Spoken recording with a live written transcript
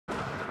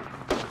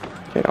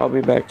Okay, I'll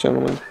be back,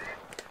 gentlemen.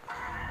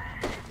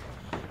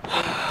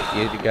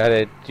 You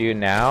gotta do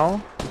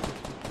now?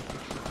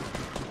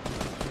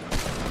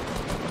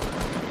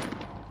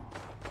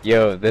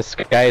 Yo, this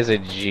guy is a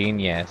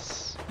genius.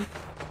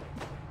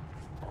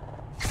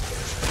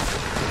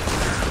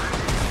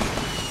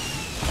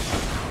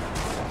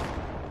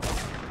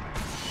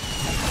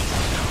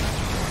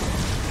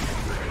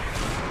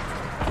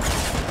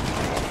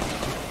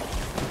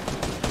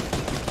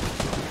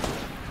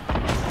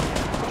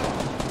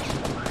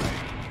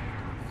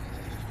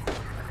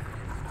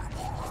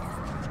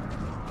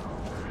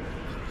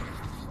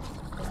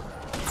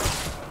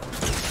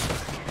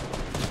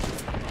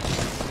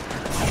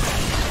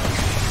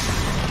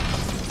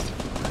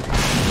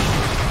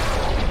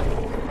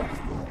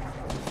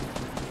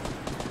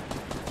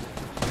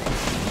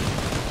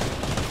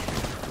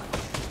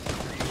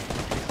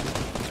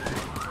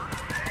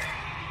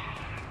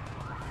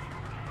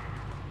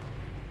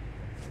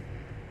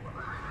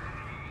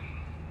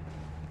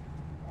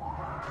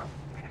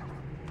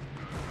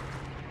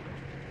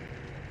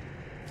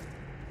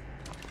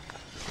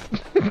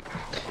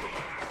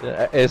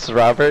 Is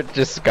Robert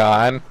just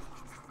gone?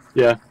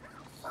 Yeah.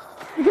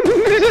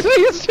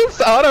 He's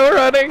just auto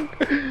running.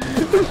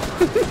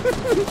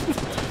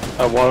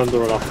 I want him to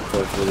run off the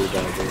cliff really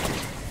badly.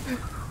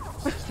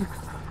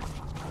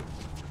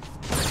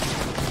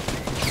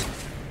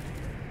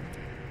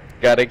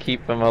 Gotta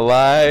keep him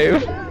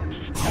alive. All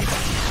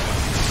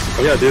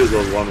you gotta do is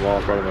build one wall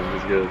in front of him,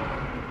 he's good.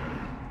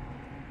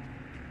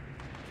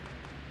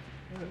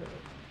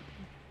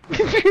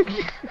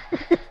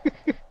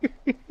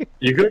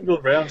 You could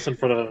build ramps in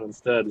front of him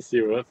instead to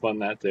see what fun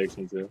that takes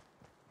me to.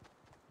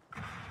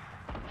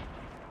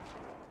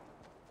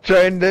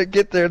 Trying to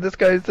get there, this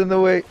guy's in the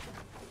way.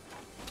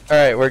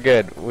 Alright, we're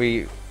good.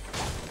 We...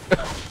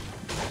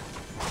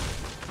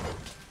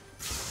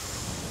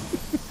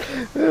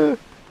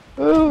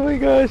 oh my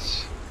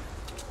gosh.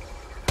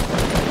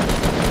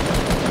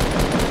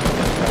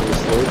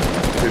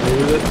 Who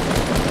needed it?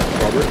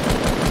 Robert?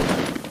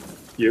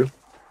 You?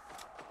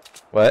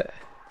 What?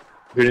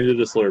 Who needed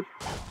a slurp?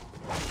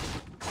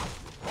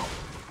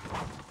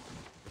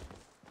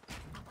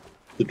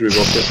 Did we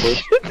both get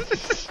slurp?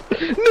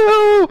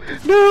 No!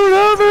 No,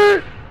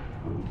 Robert!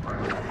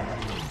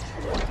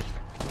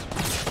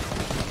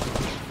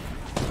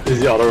 Is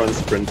the auto run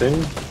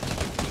sprinting?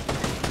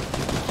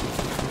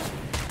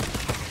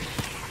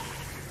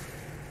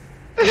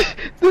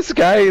 This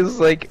guy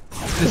is like...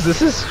 Is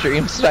this a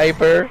stream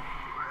sniper?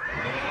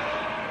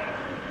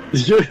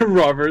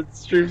 Robert,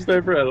 stream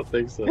sniper? I don't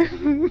think so.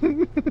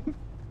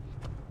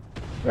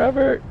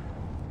 Robert.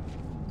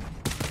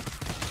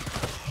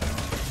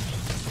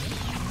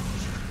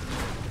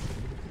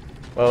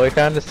 Well, we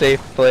found a safe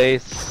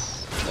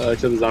place.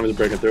 Except the zombies are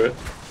breaking through it.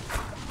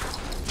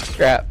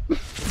 Crap.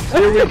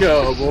 Here we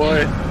go,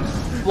 boy.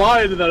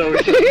 Fly into that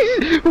ocean.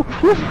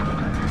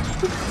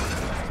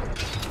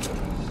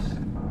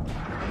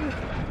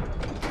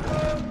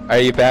 Are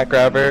you back,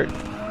 Robert?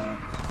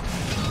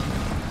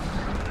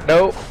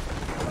 Nope.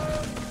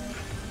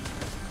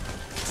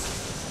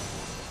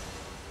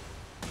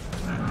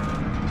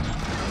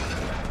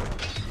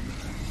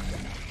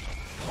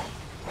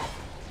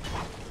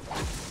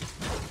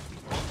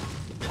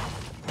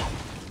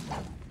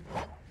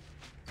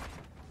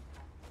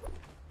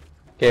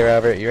 Okay,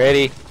 Robert, you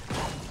ready?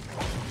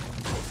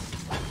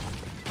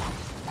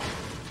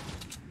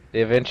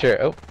 The adventure,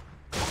 oh.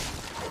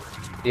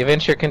 The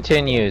adventure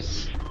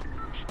continues.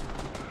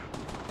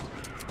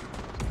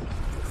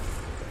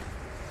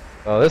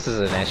 Oh, this is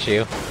an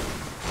issue.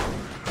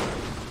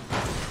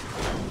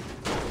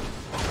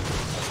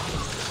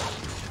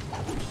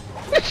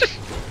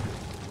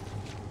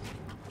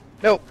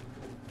 Nope.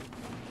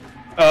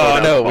 Oh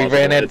no, we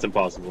ran it. It's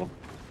impossible.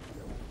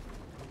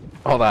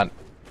 Hold on.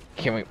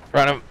 Can we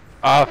run him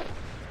off?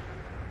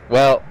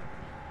 Well,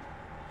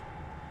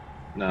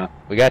 No.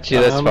 we got you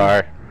this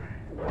far.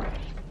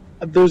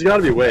 There's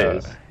gotta be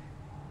ways.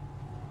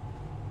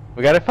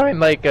 We gotta find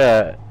like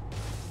a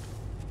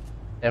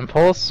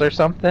impulse or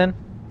something.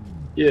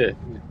 Yeah.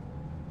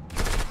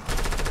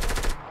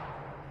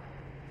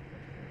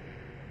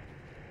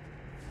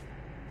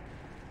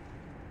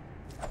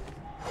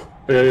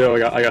 Yo,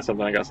 I got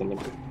something,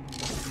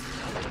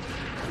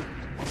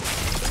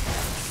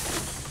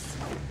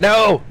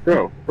 No!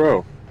 Bro.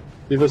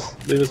 Leave us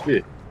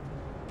be.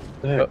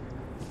 Oh.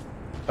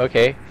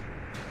 Okay.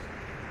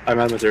 I'm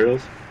out of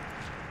materials.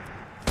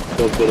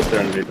 Build a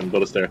stair underneath them,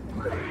 build a stair.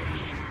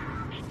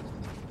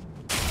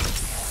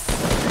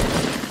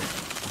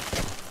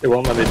 It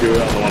won't let me do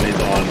it on the one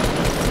he's on.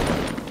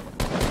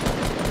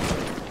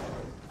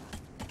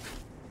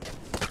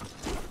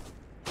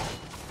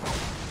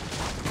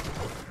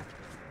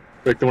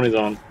 Break the one he's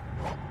on.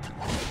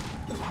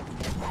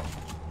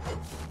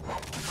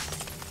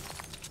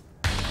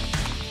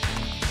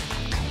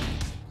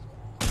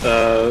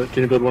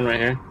 Can you build one right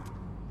here?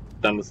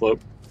 Down the slope.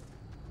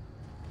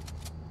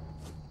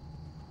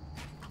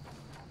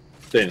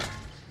 Dang it.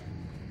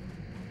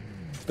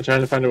 I'm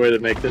trying to find a way to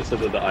make it so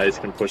that the ice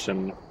can push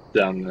him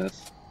down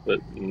this. But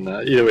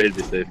nah, either way, he'd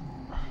be safe.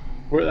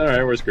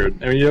 Alright, we're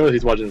screwed. I mean, you know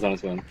he's watching this on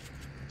his phone.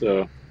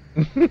 So.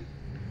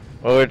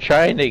 Well, we're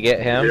trying to get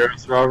him.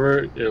 Heroes,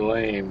 Robert, you're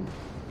lame.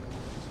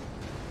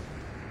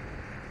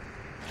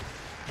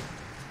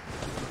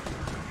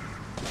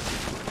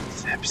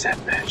 Zip,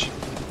 bitch.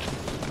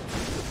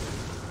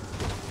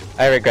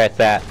 I regret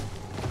that.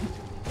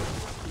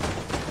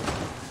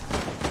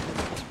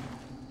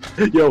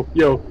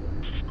 Yo.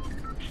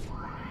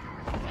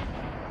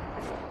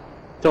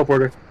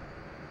 Teleporter.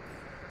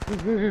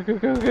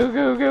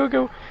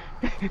 Go.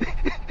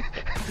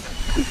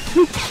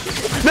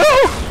 No!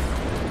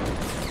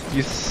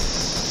 You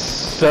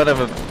son of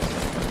a...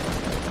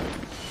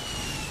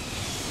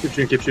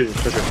 Keep shooting.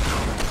 Push her.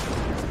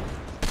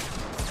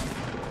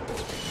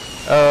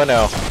 Oh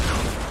no.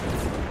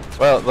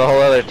 Well, the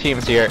whole other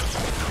team's here.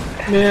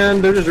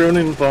 Man, they're just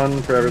ruining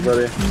fun for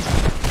everybody.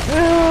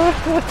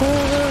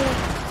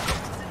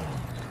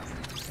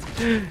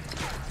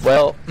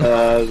 Well,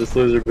 This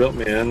loser built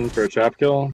me in for a trap kill.